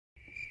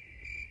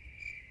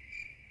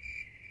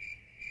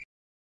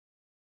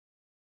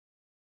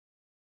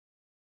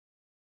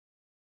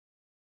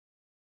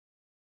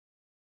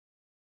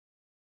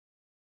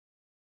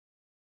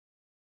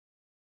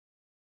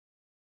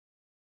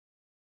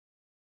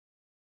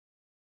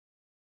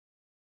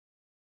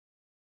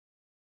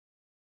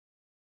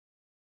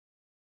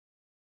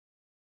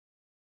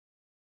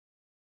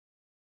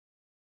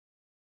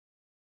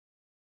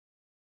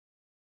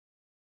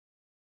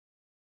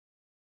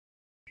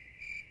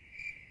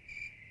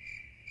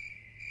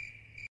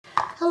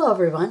Hello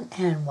everyone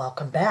and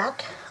welcome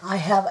back. I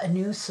have a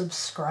new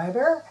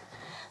subscriber,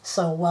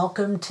 so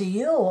welcome to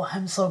you.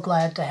 I'm so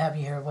glad to have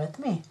you here with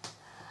me.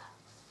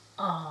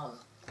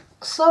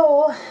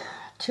 So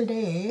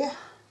today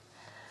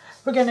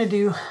we're going to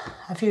do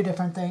a few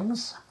different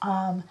things.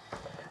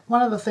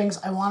 One of the things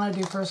I want to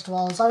do first of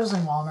all is I was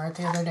in Walmart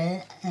the other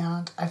day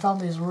and I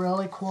found these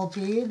really cool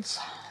beads.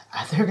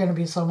 They're going to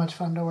be so much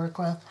fun to work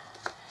with.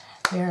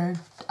 They're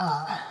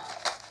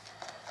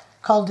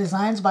called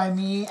Designs by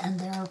Me, and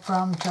they're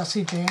from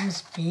Jesse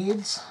James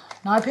Beads.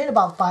 Now I paid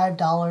about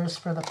 $5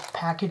 for the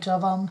package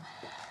of them,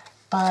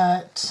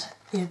 but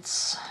I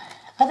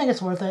think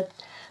it's worth it.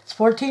 It's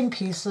 14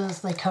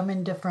 pieces. They come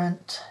in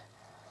different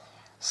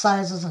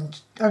sizes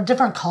or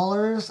different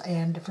colors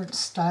and different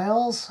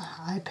styles.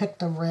 I picked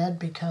the red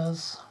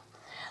because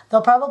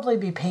they'll probably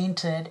be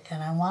painted,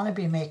 and I want to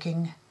be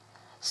making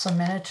some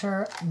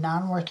miniature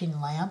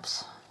non-working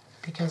lamps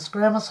because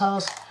Grandma's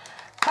house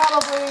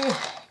probably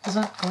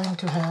isn't going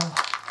to have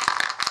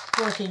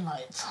working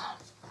lights.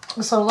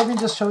 So let me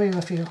just show you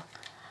a few.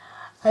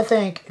 I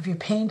think if you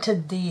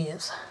painted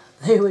these,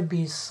 they would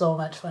be so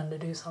much fun to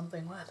do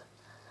something with.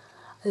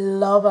 I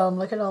love them.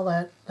 Look at all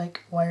that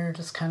wire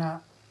just kind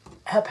of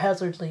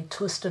haphazardly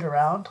twisted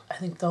around. I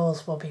think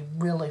those will be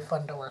really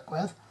fun to work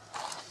with.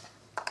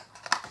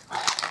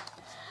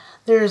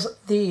 There's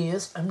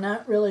these. I'm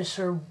not really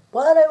sure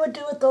what I would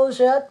do with those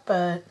yet,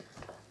 but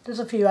there's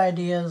a few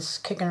ideas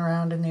kicking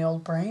around in the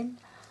old brain.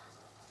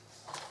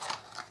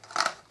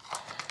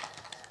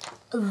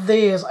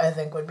 These, I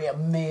think, would be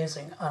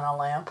amazing on a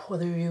lamp,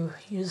 whether you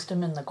used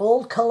them in the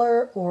gold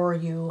color or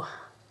you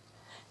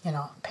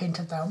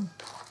painted them.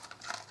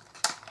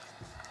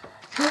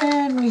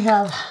 And we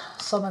have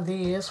some of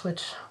these,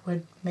 which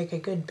would make a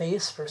good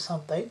base for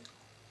something,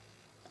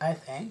 I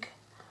think.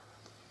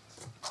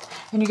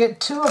 And you get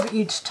two of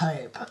each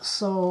type,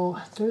 so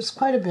there's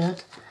quite a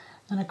bit.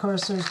 And of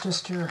course, there's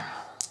just your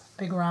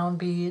big round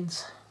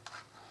beads.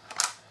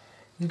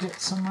 You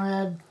get some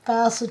red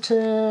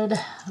faceted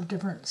of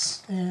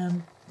different,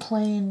 and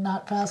plain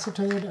not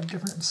faceted of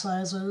different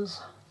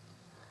sizes.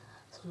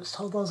 So just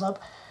hold those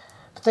up.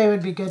 But they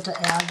would be good to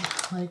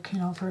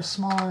add, for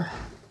smaller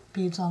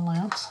beads on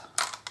lamps.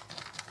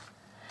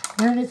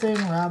 Hear anything?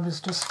 Rob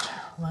is just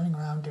running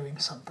around doing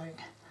something.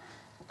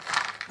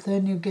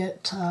 Then you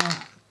get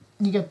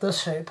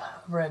this shape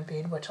of red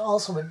bead, which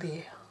also would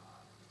be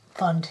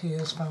fun to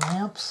use for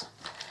lamps.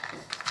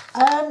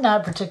 I'm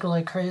not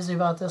particularly crazy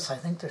about this. I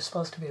think they're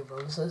supposed to be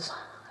roses.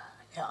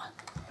 Yeah.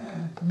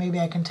 But maybe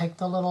I can take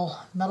the little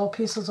metal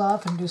pieces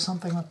off and do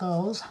something with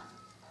those.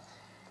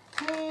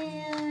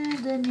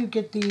 And then you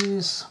get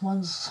these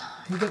ones,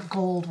 you get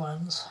gold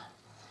ones.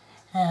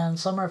 And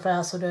some are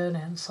faceted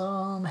and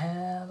some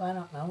have, I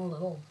don't know,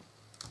 little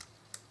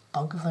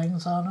bug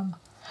things on them.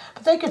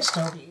 But they could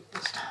still be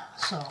used.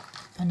 So,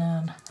 and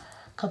then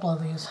a couple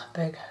of these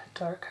big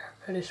dark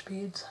reddish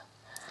beads.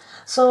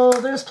 So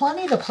there's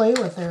plenty to play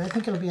with there. I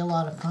think it'll be a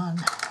lot of fun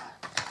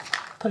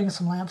putting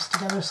some lamps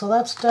together. So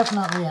that's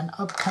definitely an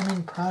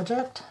upcoming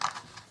project.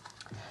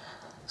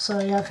 So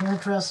yeah, if you're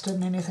interested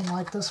in anything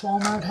like this,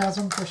 Walmart has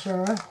them for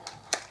sure.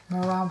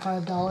 They're around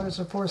 $5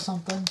 or $4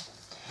 something.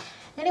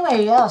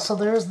 Anyway, yeah, so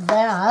there's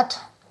that.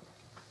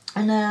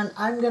 And then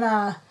I'm going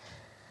to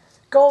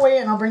go away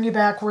and I'll bring you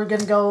back. We're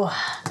going to go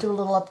do a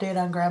little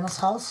update on Grandma's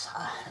house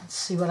and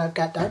see what I've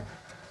got done.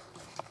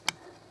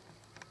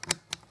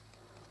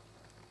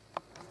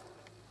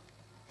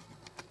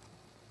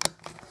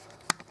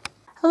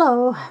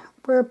 Hello,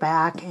 we're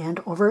back and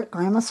over at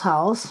Grandma's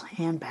house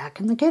and back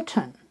in the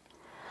kitchen.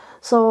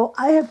 So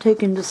I have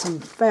taken just some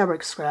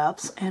fabric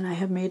scraps and I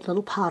have made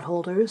little pot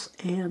holders,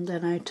 and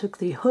then I took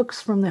the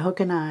hooks from the hook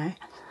and eye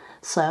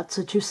sets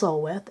that you sew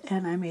with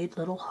and I made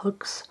little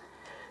hooks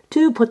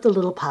to put the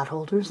little pot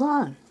holders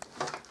on.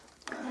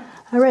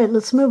 Alright,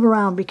 let's move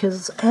around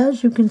because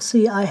as you can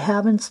see I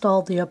have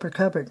installed the upper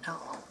cupboard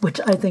now,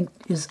 which I think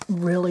is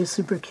really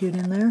super cute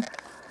in there.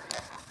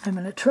 I'm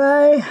going to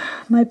try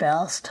my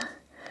best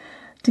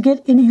to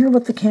get in here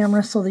with the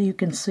camera so that you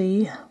can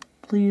see.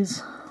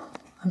 Please,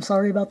 I'm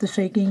sorry about the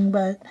shaking,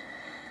 but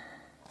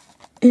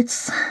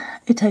it's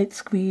a tight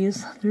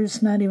squeeze.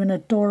 There's not even a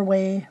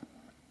doorway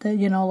that,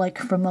 like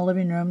from the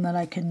living room that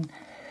I can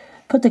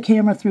put the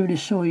camera through to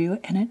show you,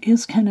 and it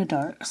is kind of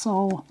dark,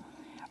 so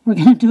we're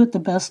going to do it the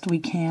best we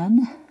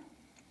can,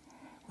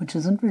 which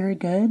isn't very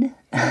good.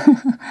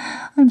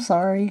 I'm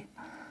sorry.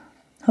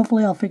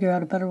 Hopefully I'll figure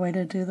out a better way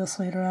to do this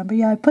later on. But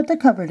yeah, I put the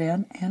cupboard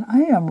in, and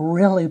I am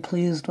really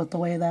pleased with the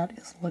way that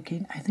is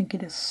looking. I think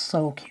it is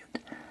so cute.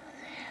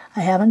 I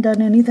haven't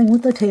done anything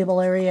with the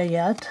table area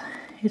yet.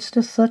 It's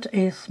just such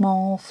a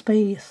small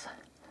space.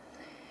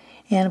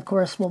 And of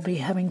course we'll be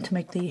having to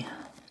make the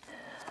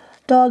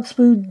dog's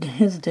food,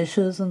 his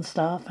dishes and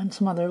stuff, and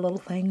some other little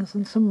things,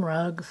 and some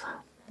rugs.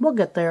 We'll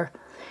get there.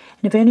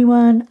 And if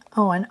anyone,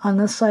 and on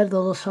this side of the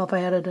little shelf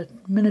I added a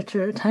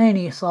miniature,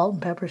 tiny salt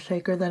and pepper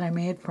shaker that I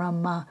made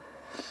from,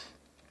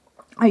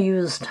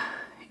 it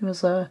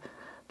was a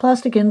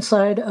plastic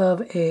inside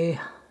of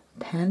a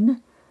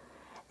pen,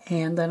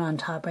 And then on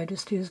top I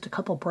just used a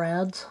couple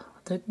brads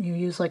that you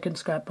use like in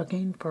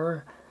scrapbooking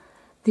for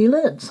the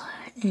lids.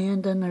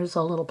 And then there's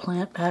a little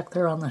plant back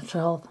there on the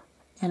shelf.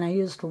 And I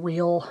used a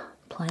real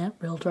plant,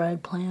 real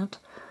dried plant.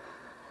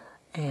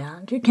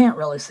 And you can't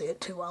really see it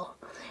too well.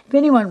 If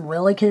anyone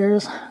really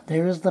cares,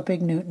 there's the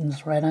Fig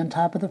Newtons right on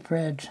top of the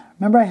fridge.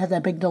 Remember I had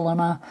that big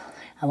dilemma?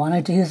 I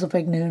wanted to use the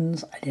Fig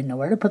Newtons. I didn't know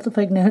where to put the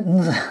Fig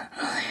Newtons.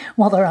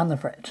 Well, they're on the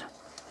fridge.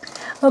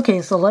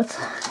 Okay, so let's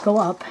go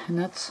up, and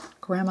that's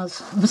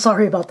Grandma's, I'm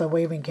sorry about the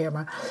waving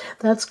camera.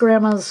 That's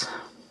Grandma's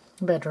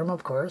bedroom,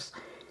 of course.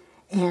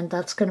 And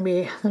that's going to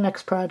be the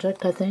next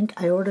project, I think.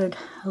 I ordered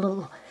a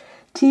little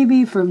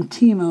TV from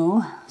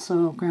Temu,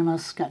 so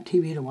Grandma's got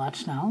TV to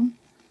watch now.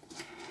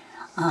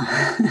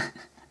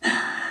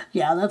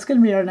 Yeah, that's going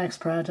to be our next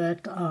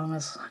project.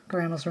 Is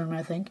Grandma's room,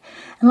 I think.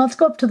 And let's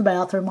go up to the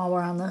bathroom while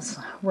we're on this.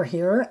 We're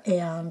here,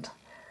 and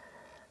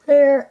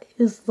there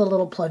is the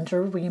little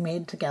plunger we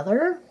made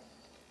together.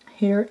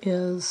 Here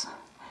is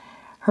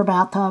her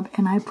bathtub,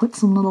 and I put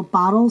some little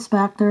bottles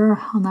back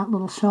there on that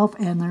little shelf,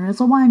 and there is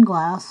a wine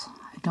glass.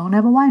 I don't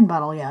have a wine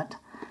bottle yet,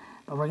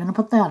 but we're going to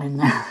put that in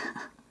there.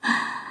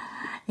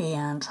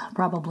 And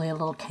probably a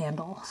little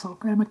candle, so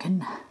Grandma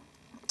can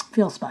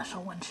feel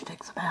special when she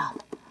takes a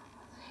bath.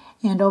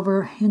 And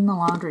over in the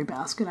laundry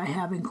basket, I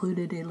have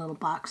included a little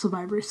box of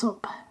Ivory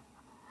soap,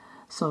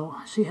 so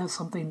she has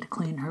something to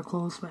clean her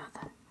clothes with.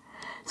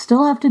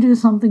 Still have to do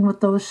something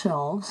with those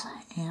shelves,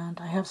 and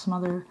I have some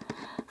other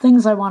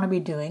things I want to be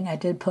doing. I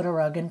did put a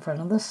rug in front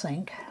of the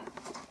sink.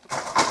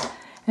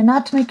 And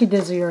not to make you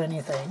dizzy or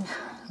anything,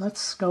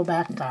 let's go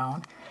back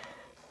down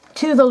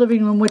to the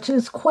living room, which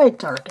is quite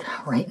dark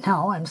right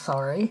now, I'm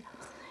sorry.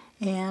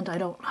 And I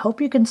don't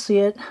hope you can see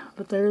it,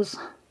 but there's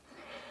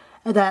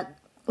that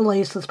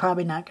lace is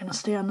probably not going to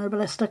stay on there,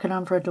 but I stuck it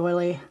on for a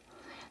doily.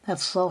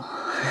 That's so,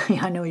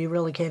 yeah, I know you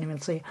really can't even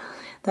see.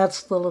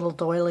 That's the little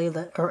doily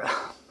that, or,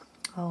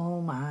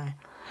 oh my.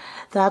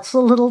 That's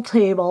the little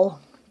table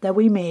that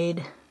we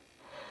made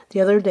the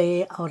other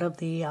day out of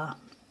the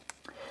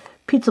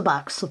pizza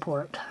box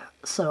support.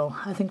 So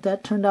I think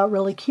that turned out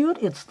really cute.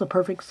 It's the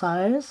perfect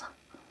size.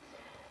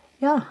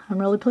 Yeah, I'm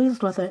really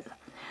pleased with it.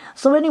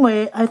 So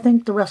anyway, I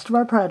think the rest of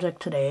our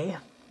project today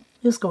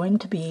is going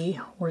to be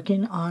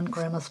working on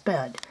Grandma's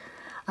bed.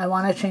 I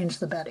want to change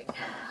the bedding.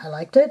 I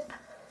liked it,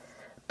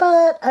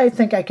 but I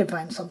think I could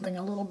find something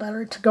a little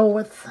better to go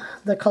with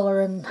the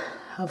color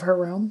of her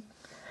room.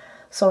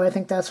 So I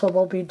think that's what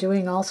we'll be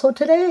doing also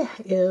today,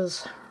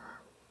 is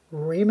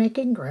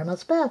remaking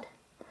Grandma's bed.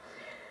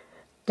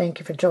 Thank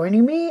you for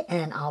joining me,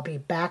 and I'll be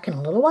back in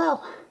a little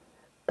while.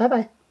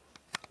 Bye-bye.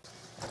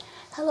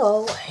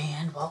 Hello,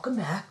 and welcome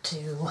back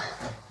to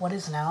what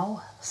is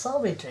now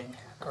Salvaging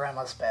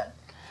Grandma's bed.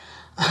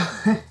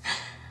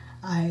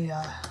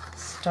 I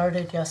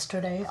started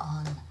yesterday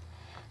on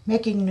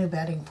making new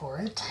bedding for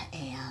it,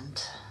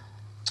 and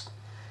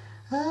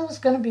I was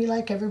going to be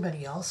like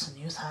everybody else and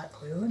use hot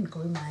glue and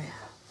glue my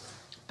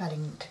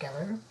bedding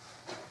together.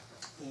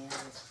 And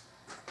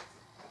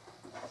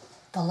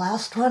the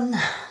last one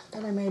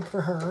that I made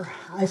for her,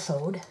 I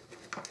sewed,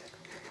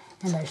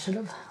 and I should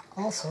have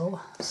also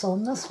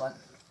sewn this one,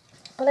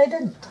 but I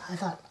didn't. I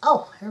thought,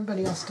 oh,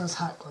 everybody else does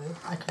hot glue,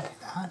 I can do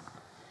that.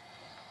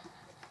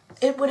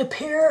 It would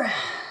appear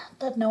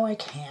that no, I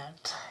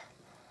can't.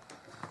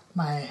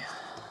 My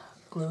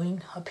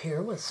gluing up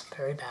here was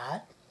very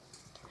bad.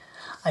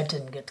 I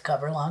didn't get the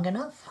cover long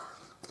enough.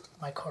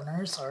 My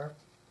corners are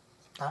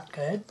not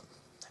good.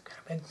 I've got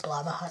a big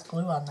blob of hot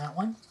glue on that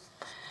one.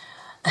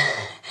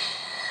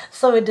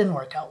 So it didn't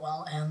work out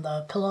well, and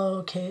the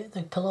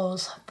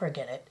pillows,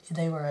 forget it.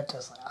 They were a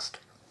disaster.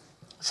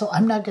 So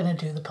I'm not going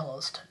to do the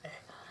pillows today,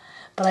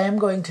 but I am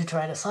going to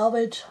try to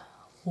salvage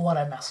what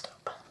I messed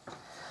up.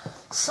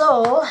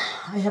 So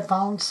I have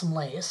found some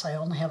lace. I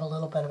only have a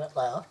little bit of it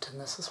left,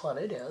 and this is what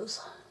it is.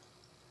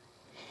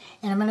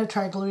 And I'm going to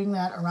try gluing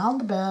that around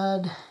the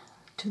bed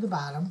to the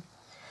bottom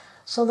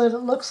so that it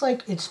looks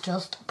like it's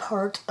just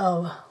part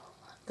of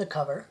the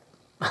cover.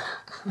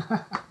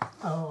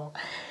 Oh,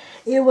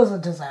 it was a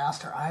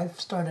disaster. I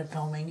started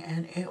filming,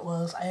 and it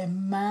was a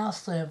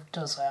massive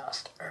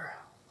disaster.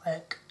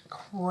 Like,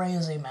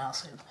 crazy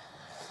massive.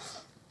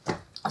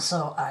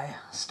 So I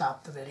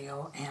stopped the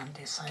video and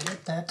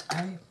decided that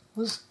I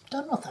was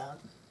done with that.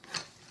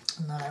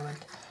 And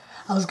that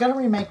I was going to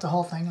remake the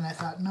whole thing, and I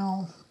thought,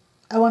 no,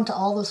 I went to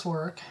all this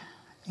work,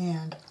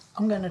 and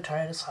I'm going to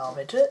try to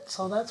salvage it.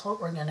 So that's what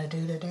we're going to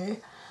do today.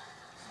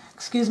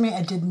 Excuse me,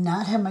 I did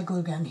not have my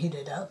glue gun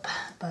heated up,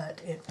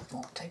 but it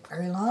won't take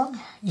very long.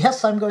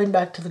 Yes, I'm going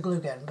back to the glue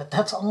gun, but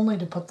that's only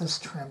to put this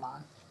trim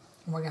on.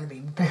 And we're going to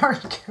be very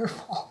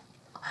careful.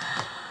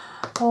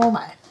 Oh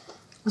my.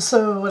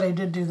 So what I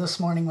did do this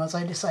morning was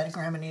I decided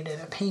Grandma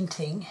needed a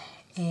painting,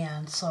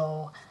 and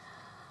so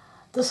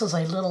this is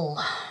a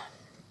little,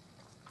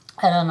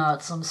 I don't know,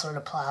 it's some sort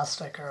of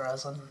plastic or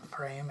resin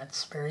frame.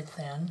 It's very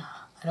thin.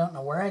 I don't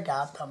know where I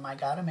got them. I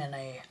got them in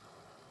a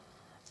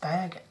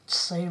bag at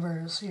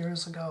Savers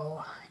years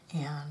ago,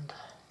 and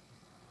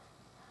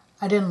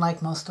I didn't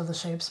like most of the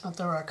shapes, but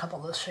there were a couple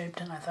that shaped,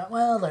 and I thought,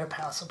 well, they're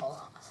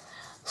passable.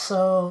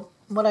 So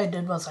what I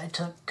did was I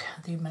took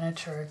the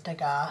miniature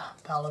Degas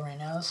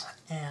ballerinas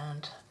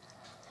and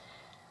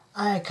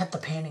I cut the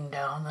painting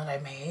down that I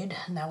made,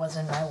 and that was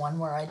in my one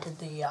where I did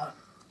the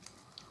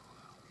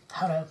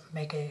how to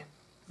make a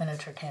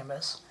miniature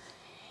canvas.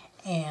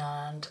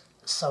 And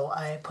so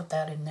I put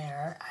that in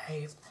there.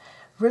 I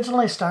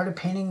originally started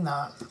painting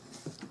the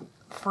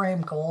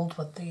frame gold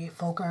with the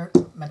folk art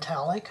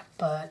metallic,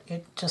 but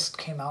it just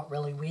came out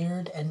really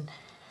weird, and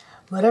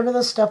whatever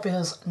this stuff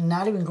is,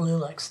 not even glue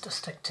likes to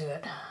stick to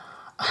it.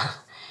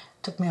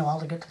 Took me a while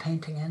to get the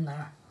painting in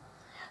there.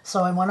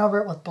 So I went over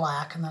it with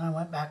black, and then I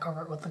went back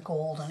over it with the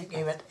gold, and it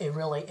gave it a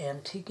really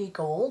antique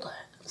gold.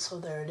 So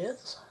there it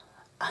is.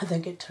 I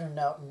think it turned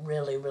out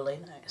really, really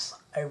nice.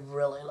 I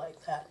really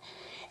like that.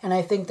 And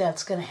I think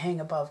that's going to hang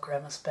above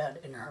Grandma's bed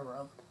in her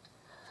room.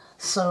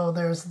 So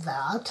there's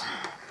that.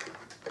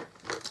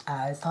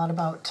 I thought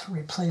about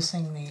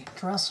replacing the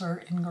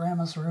dresser in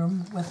Grandma's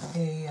room with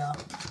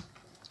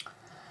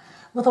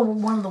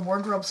one of the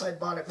wardrobes I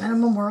bought at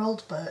Minimum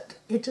World, but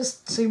it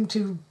just seemed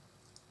to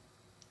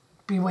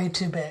be way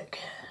too big.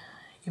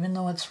 Even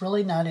though it's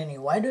really not any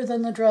wider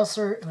than the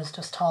dresser, it was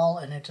just tall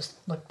and it just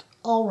looked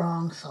all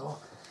wrong, so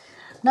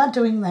not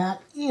doing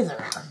that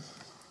either.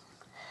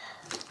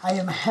 I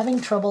am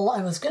having trouble.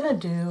 I was going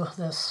to do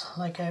this,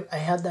 like I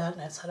had that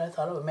and I said I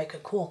thought it would make a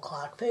cool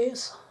clock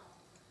face.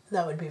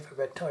 That would be for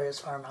Victoria's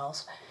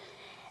farmhouse.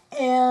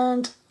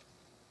 And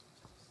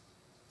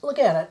look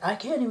at it. I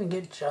can't even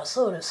get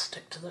gesso to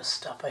stick to this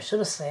stuff. I should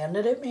have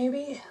sanded it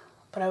maybe,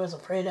 but I was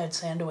afraid I'd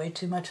sand away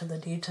too much of the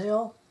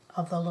detail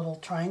of the little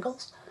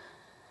triangles.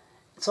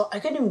 So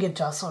I couldn't even get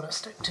gesso to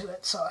stick to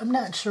it. So I'm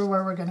not sure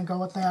where we're going to go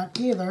with that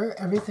either.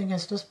 Everything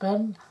has just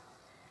been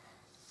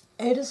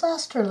a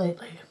disaster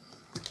lately.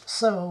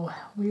 So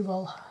we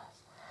will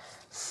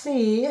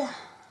see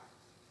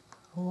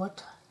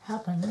what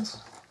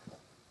happens.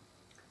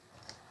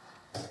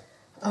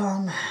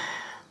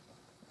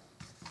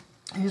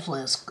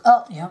 Usually it's,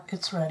 oh, yeah,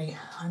 it's ready.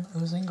 I'm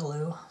oozing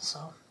glue,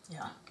 so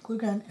yeah, glue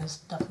gun is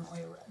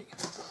definitely ready.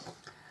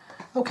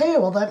 Okay,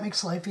 well that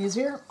makes life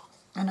easier.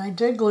 And I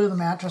did glue the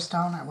mattress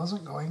down. I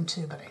wasn't going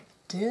to, but I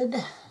did.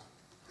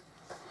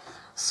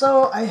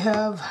 So I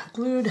have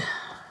glued,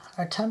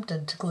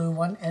 attempted to glue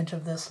one edge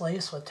of this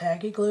lace with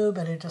tacky glue,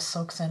 but it just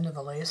soaks into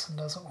the lace and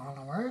doesn't want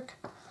to work.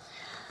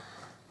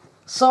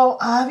 So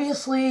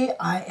obviously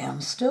I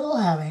am still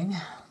having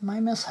my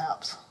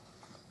mishaps.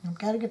 I've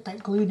got to get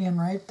that glued in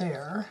right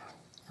there,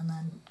 and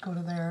then go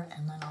to there,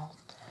 and then I'll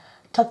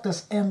tuck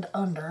this end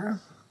under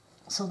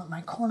so that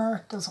my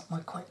corner doesn't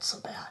look quite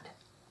so bad.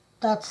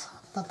 That's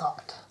the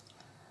thought.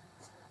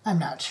 I'm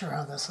not sure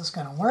how this is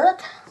going to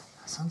work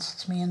since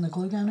it's me and the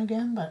glue gun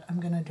again, but I'm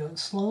going to do it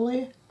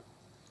slowly,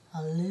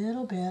 a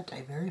little bit,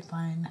 a very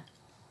fine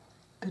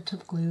bit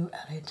of glue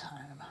at a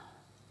time.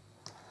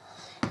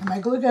 And my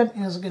glue gun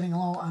is getting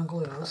low on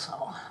glue,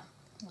 so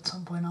at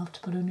some point I'll have to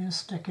put a new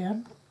stick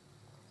in.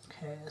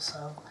 Okay,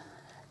 so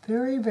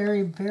very,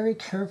 very, very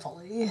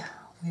carefully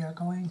we are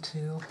going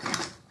to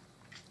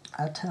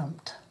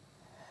attempt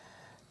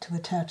to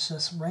attach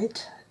this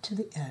right to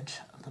the edge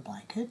of the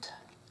blanket.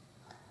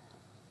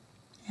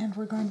 And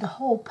we're going to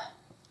hope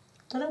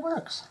that it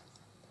works.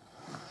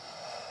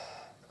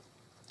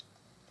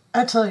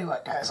 I tell you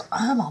what, guys,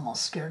 I'm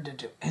almost scared to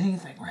do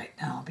anything right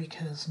now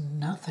because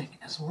nothing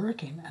is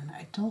working, and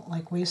I don't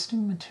like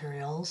wasting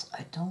materials.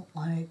 I don't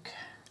like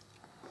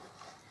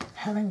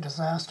having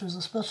disasters,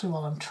 especially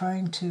while I'm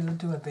trying to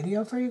do a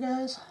video for you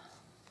guys,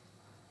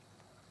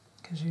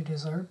 because you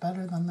deserve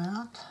better than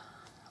that.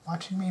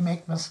 Watching me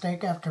make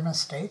mistake after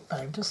mistake, but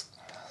I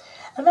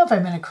don't know if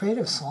I'm in a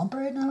creative slump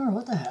right now or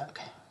what the heck.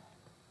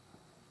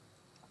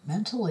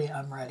 Mentally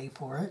I'm ready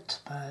for it,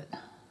 but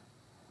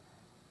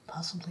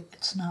possibly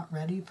it's not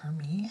ready for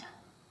me.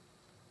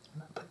 I'm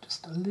going to put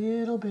just a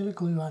little bit of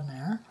glue on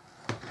there,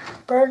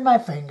 burn my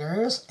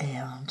fingers,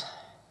 and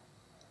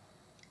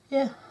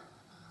yeah,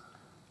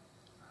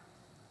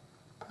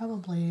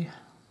 probably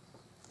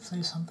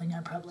say something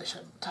I probably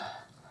shouldn't.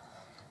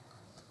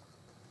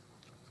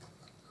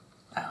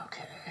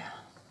 Okay,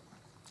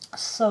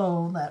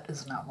 so that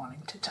is not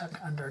wanting to tuck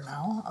under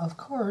now, of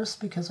course,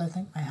 because I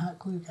think my hot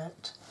glue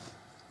got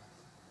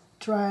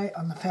dry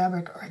on the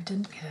fabric, or I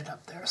didn't get it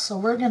up there. So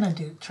we're going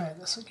to try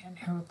this again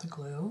here with the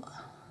glue.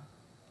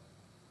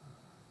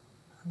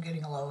 I'm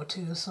getting low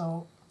too,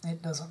 so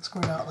it doesn't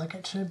squirt out like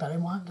it should, but I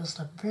want just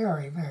a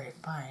very, very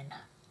fine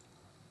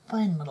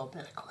little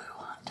bit of glue.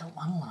 I don't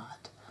want a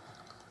lot.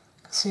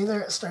 See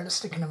there, it started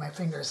sticking to my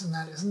fingers, and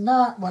that is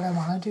not what I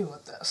want to do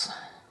with this.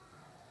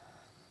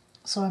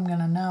 So I'm going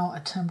to now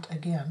attempt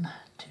again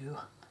to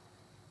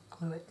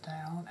glue it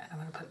down, and I'm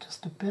going to put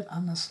just a bit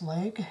on this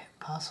leg, if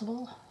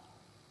possible,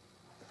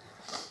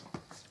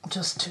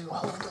 just to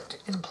hold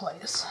it in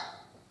place.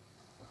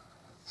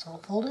 So I'll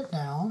fold it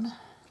down,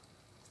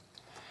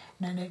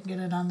 and I didn't get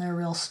it on there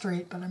real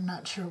straight, but I'm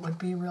not sure it would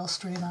be real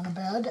straight on a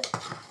bed.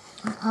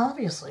 And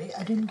obviously,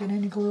 I didn't get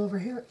any glue over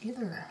here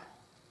either.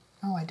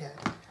 Oh, I did.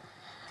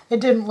 it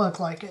didn't look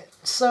like it.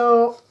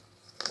 So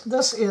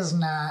this is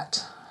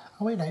not,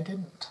 oh wait, I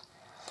didn't.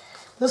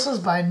 This is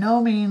by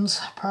no means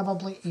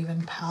probably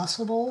even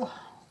possible,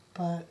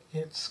 but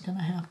it's going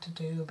to have to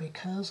do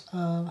because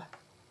of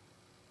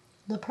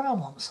the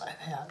problems I've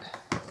had.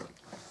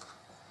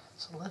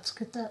 So let's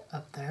get that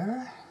up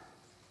there.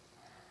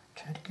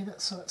 Try to get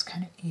it so it's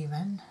kind of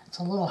even. It's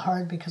a little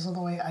hard because of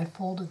the way I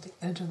folded the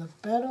edge of the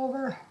bed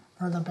over,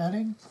 or the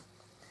bedding.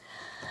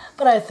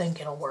 But I think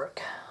it'll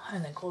work. I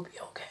think we'll be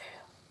okay.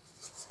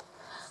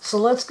 So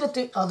let's get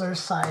the other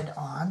side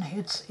on.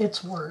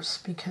 It's worse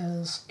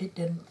because it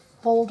didn't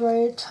fold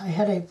right. I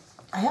had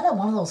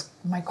one of those,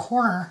 my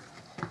corner,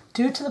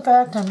 due to the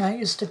fact I'm not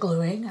used to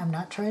gluing. I'm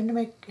not trying to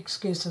make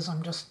excuses.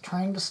 I'm just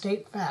trying to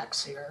state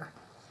facts here.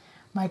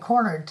 My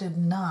corner did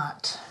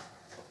not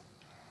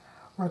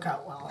work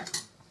out well.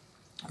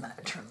 I'm going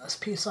to trim this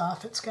piece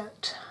off. It's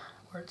got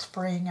where it's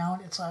fraying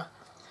out. It's a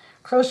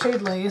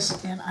crocheted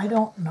lace, and I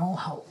don't know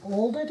how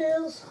old it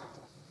is.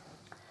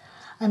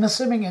 I'm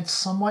assuming it's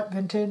somewhat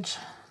vintage.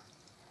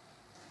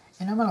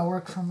 And I'm going to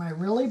work from my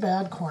really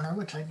bad corner,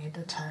 which I need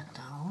to tack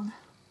down.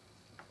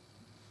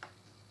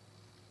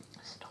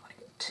 Just don't want to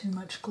get too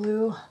much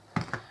glue.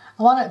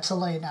 I want it to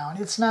lay down.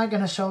 It's not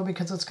going to show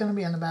because it's going to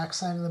be on the back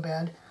side of the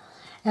bed.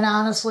 And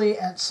honestly,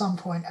 at some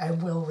point I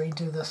will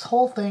redo this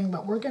whole thing,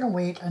 but we're going to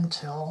wait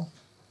until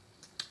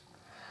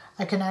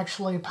I can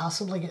actually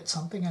possibly get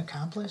something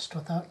accomplished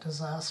without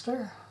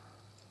disaster.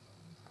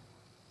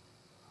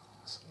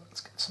 So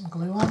let's get some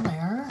glue on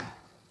there.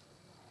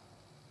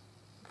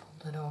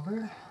 Fold it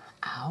over.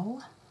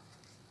 Ow.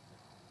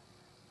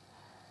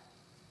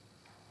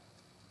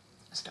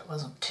 Just it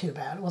wasn't too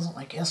bad. It wasn't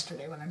like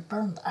yesterday when I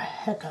burned the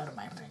heck out of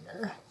my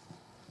finger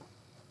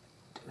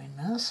doing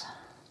this.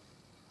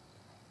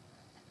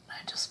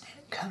 I just need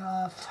it cut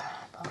off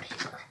about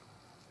here.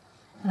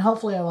 And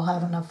hopefully I will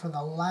have enough for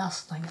the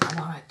last thing I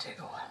want to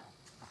do.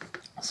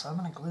 So I'm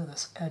going to glue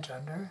this edge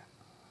under.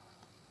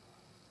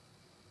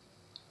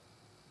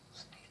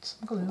 Just need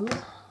some glue.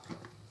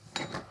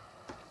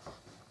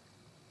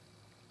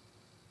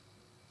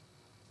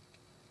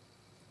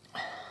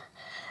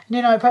 And,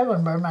 you know, I probably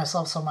wouldn't burn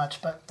myself so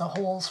much, but the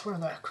holes where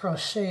the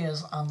crochet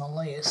is on the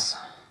lace,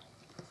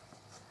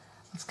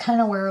 it's kind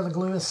of where the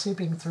glue is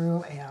seeping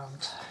through,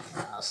 and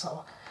yeah,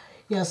 so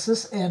yes,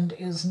 this end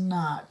is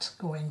not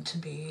going to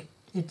be,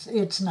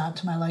 it's not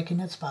to my liking,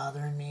 it's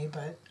bothering me,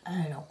 but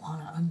I don't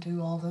want to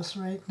undo all this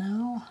right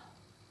now.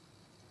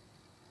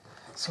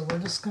 So we're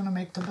just going to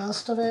make the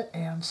best of it,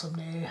 and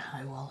someday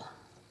I will.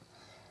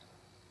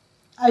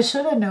 I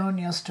should have known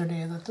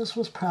yesterday that this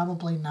was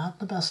probably not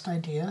the best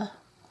idea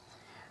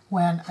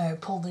when I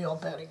pulled the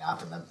old bedding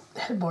off and the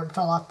headboard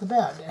fell off the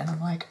bed, and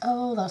I'm like,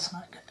 oh, that's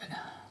not good.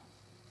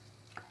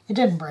 It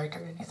didn't break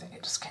or anything,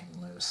 it just came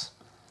loose.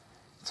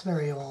 It's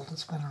very old.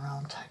 It's been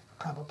around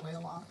probably a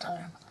long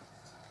time.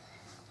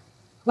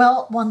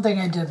 Well, one thing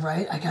I did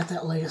right, I got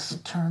that lace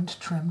turned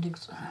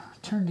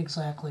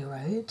exactly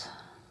right.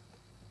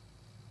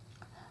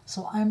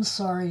 So I'm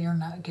sorry you're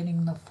not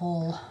getting the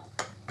full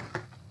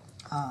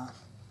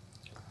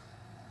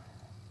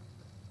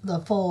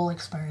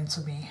experience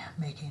of me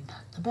making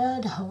the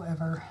bed.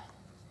 However,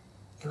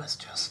 it was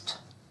just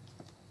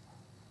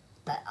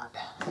bad.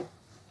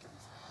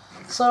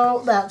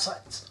 So that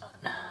side's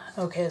done.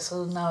 Okay,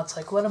 so now it's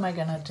like, what am I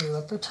going to do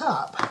at the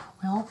top?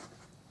 Well,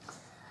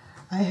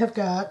 I have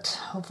got,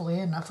 hopefully,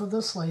 enough of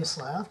this lace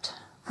left.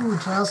 Ooh,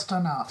 just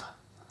enough.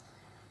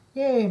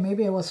 Yay,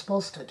 maybe I was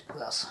supposed to do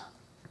this.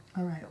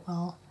 Alright,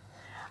 well,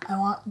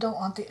 I don't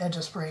want the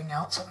edges spraying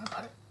out, so I'm going to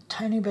put a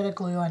tiny bit of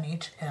glue on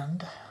each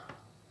end.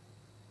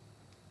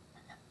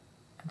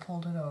 And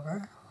fold it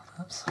over.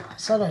 Oops, I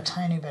said a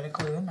tiny bit of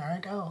glue, and there I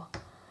go.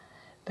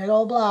 Big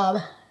old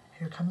blob.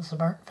 Here comes the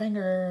burnt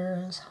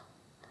fingers.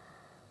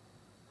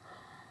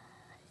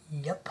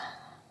 Yep.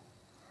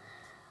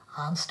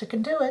 I'm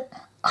sticking to it.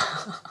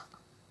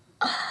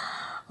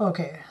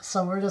 Okay,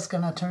 so we're just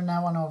going to turn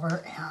that one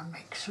over and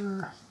make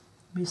sure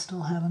we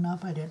still have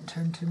enough. I didn't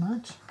turn too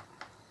much.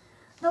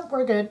 Nope,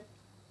 we're good.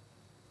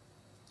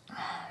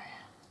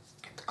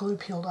 Get the glue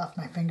peeled off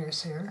my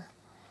fingers here.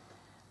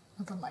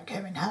 Nothing like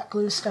having hot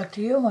glue stuck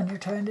to you when you're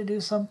trying to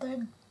do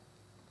something.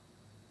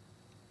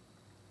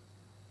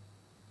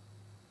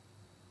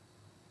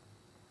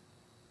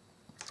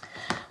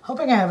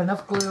 Hoping I have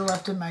enough glue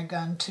left in my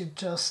gun to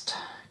just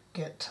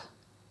get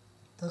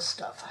this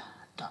stuff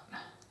done.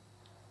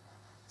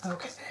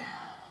 Okay.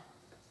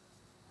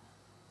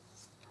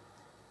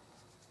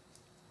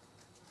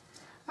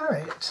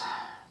 Alright.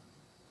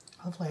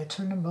 Hopefully I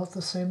turned them both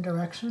the same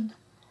direction.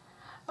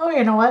 Oh,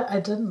 you know what? I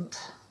didn't.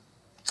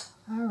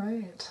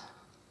 Alright.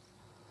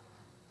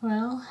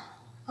 Well,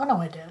 oh no,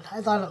 I did.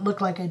 I thought it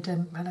looked like I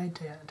didn't, but I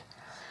did.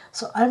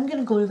 So I'm going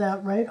to glue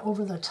that right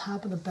over the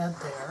top of the bed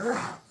there.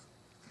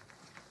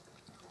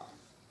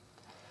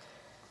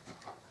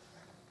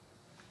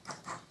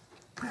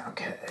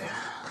 Okay,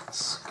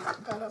 let's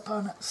get that up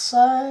on its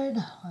side.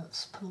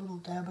 Let's put a little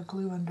dab of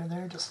glue under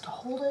there just to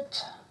hold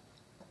it.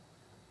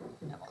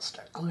 And then we'll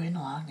start gluing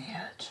along the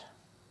edge.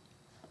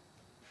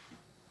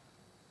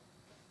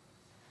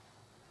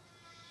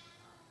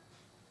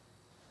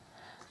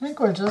 I think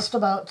we're just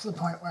about to the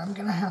point where I'm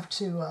going to have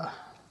to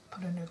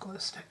put a new glue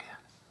stick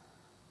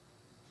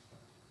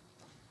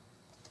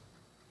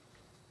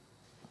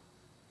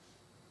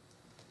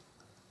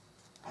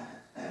in.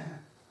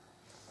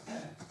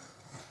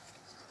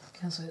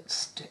 Because it's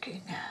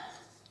sticking.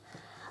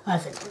 I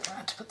think we're going to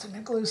have to put the new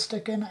glue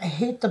stick in. I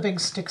hate the big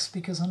sticks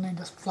because then they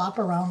just flop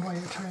around while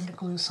you're trying to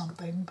glue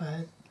something,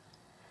 but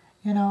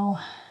you know,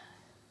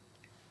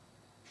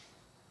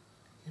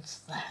 it's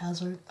the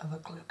hazard of a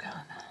glue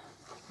gun.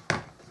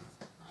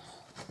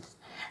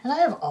 And I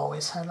have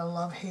always had a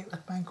love-hate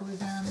with my glue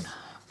gun.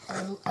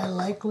 I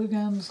like glue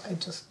guns, I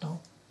just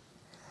don't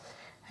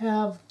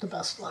have the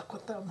best luck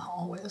with them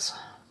always.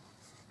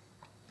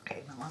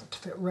 Okay, now I want it to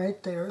fit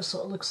right there so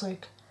it looks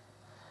like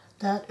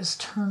that is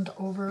turned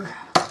over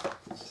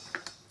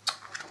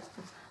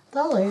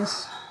the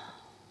lace,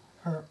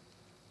 or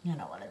you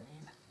know what I mean.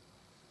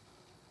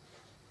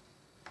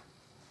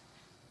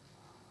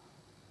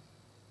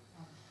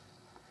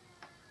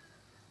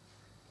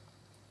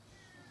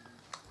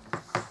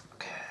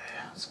 Okay,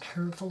 let's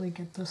carefully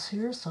get this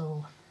here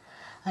so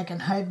I can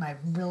hide my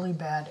really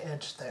bad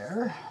edge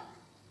there.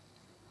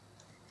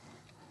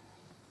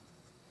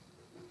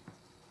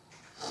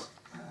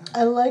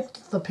 I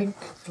liked the pink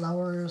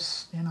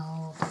flowers, you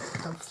know,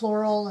 the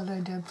floral that I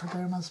did for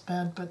Grandma's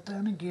bed, but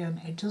then again,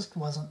 it just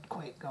wasn't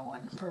quite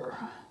going for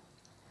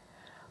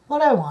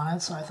what I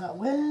wanted, so I thought,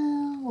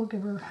 well, we'll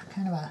give her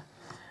kind of a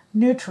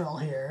neutral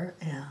here,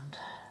 and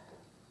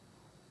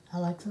I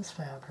like this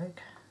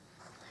fabric.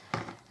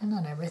 And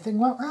then everything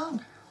went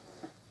wrong,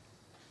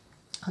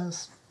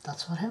 because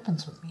that's what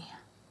happens with me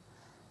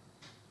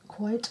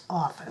quite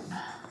often.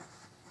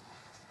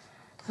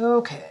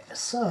 Okay,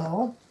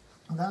 so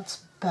that's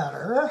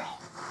better.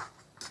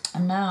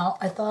 And now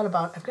I thought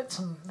about, I've got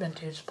some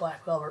vintage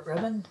black velvet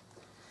ribbon,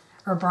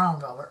 or brown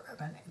velvet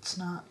ribbon. It's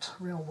not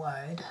real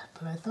wide,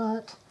 but I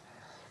thought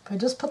if I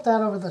just put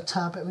that over the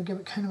top, it would give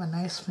it kind of a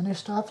nice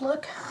finished off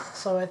look.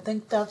 So I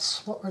think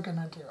that's what we're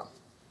gonna do.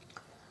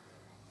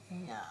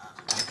 And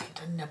I need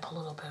to nip a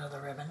little bit of the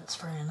ribbon, it's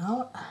fraying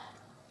out.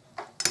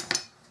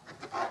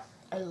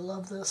 I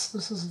love this.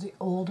 This is the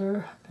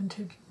older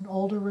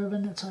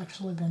ribbon. It's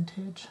actually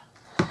vintage.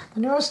 The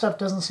newer stuff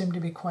doesn't seem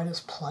to be quite as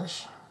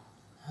plush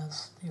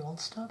as the old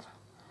stuff.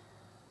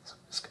 So I'm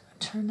just going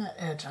to turn that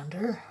edge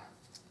under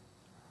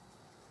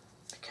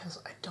because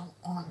I don't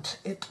want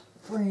it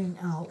fraying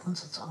out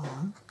once it's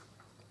on.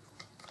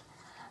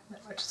 Then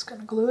we're just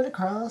going to glue it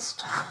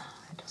across. I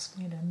just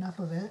need enough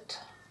of it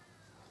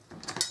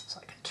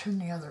so I can turn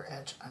the other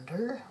edge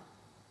under.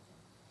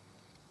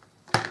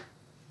 And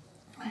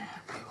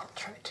we will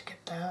try to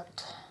get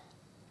that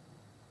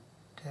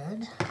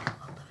good. A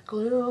little bit of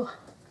glue.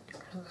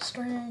 Of the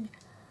string,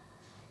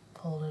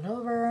 fold it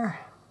over.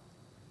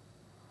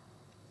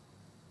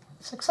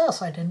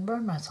 Success, I didn't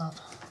burn myself.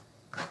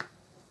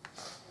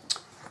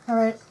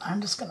 Alright,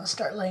 I'm just going to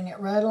start laying it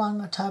right along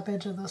the top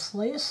edge of this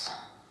lace.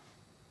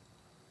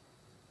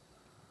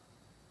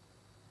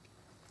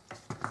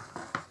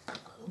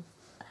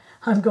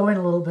 I'm going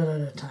a little bit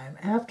at a time.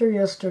 After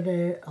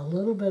yesterday, a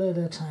little bit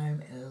at a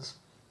time is,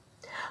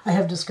 I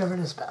have discovered,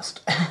 is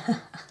best.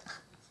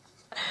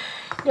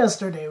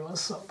 Yesterday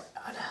was so bad.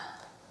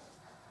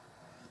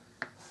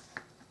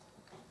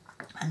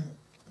 And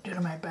due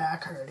to my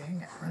back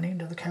hurting, running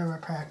to the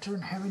chiropractor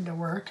and having to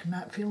work and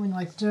not feeling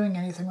like doing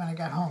anything when I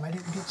got home, I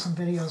didn't get some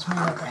videos made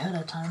up ahead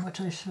of time,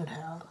 which I should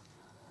have.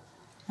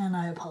 And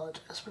I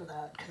apologize for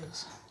that,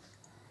 because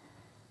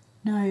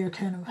now you're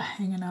kind of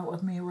hanging out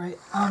with me right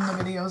on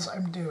the videos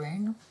I'm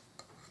doing.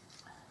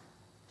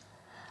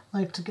 I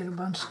like to get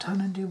a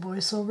ton and do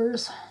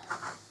voiceovers.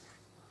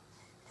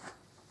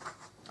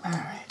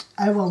 Alright,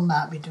 I will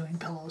not be doing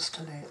pillows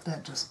today.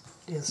 That just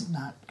is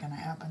not going to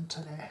happen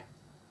today.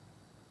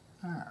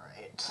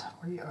 Alright,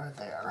 we are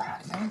there,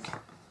 I think.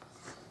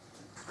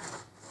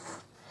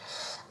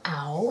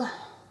 Ow.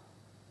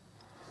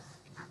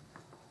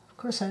 Of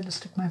course I had to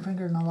stick my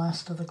finger in the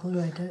last of the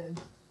glue I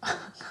did.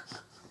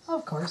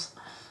 Of course.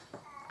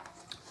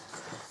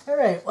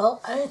 Alright,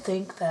 well, I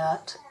think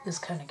that is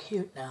kind of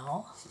cute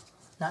now.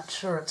 Not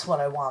sure it's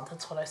what I want.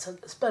 That's what I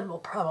said. This bed will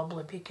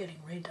probably be getting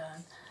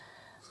redone.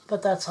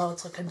 But that's how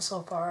it's looking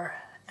so far,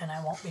 and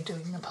I won't be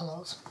doing the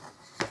pillows.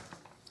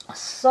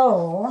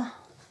 So,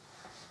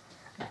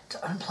 to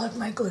unplug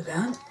my glue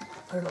gun,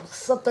 or it'll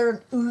sit there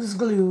and ooze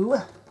glue.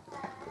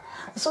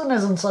 This one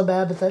isn't so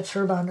bad, but that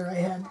Surebonder I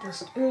had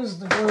just oozed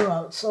the glue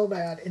out so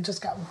bad. It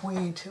just got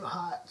way too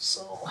hot,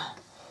 so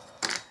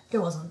it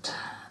wasn't.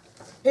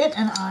 It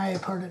and I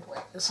parted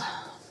ways.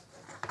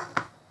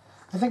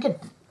 I think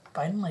it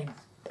finally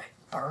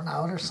burned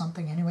out or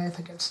something anyway. I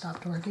think it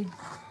stopped working.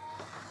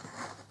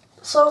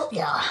 So,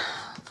 yeah,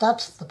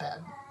 that's the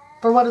bed.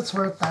 For what it's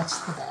worth, that's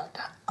the bed.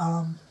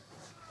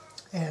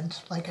 And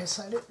like I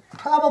said, it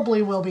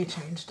probably will be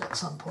changed at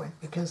some point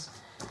because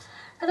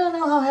I don't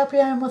know how happy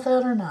I am with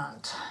that or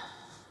not.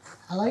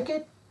 I like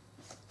it,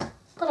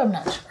 but I'm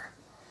not sure.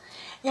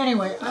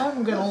 Anyway,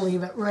 I'm going to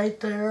leave it right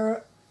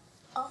there.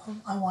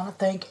 I want to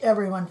thank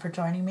everyone for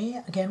joining me.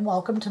 Again,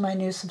 welcome to my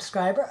new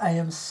subscriber. I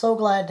am so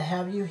glad to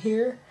have you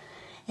here.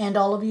 And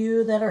all of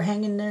you that are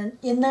hanging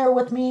in there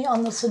with me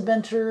on this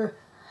adventure,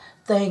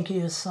 thank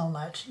you so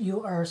much.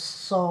 You are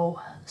so,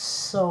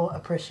 so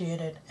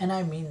appreciated. And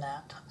I mean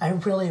that. I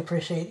really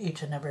appreciate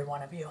each and every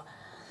one of you.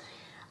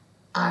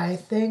 I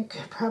think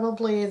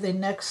probably the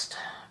next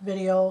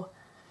video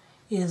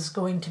is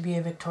going to be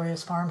a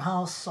Victoria's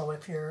farmhouse. So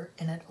if you're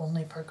in it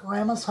only for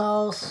Grandma's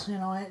house, you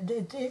know,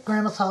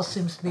 Grandma's house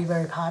seems to be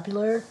very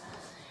popular.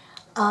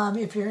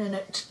 If you're in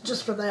it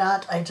just for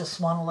that, I just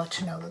want to let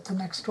you know that the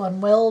next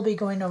one will be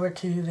going over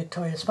to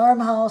Victoria's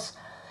farmhouse.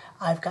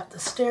 I've got the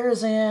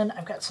stairs in,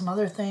 I've got some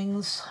other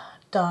things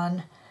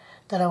done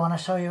that I want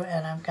to show you,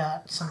 and I've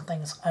got some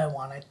things I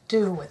want to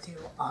do with you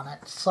on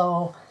it.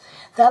 So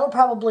that'll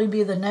probably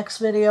be the next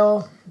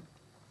video.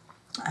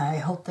 I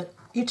hope that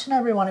each and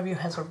every one of you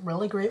has a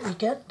really great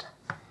weekend.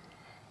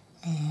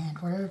 And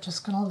we're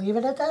just going to leave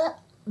it at that.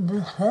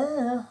 We're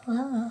going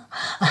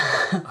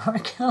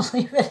to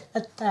leave it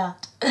at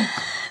that.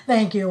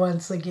 Thank you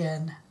once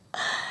again.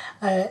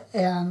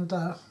 And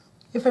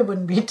if it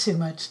wouldn't be too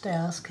much to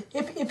ask,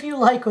 if you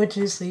like what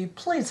you see,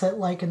 please hit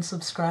like and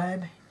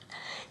subscribe.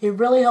 It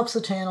really helps the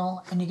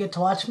channel, and you get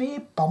to watch me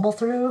bumble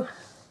through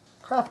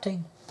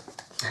crafting.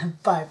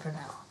 Bye for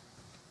now.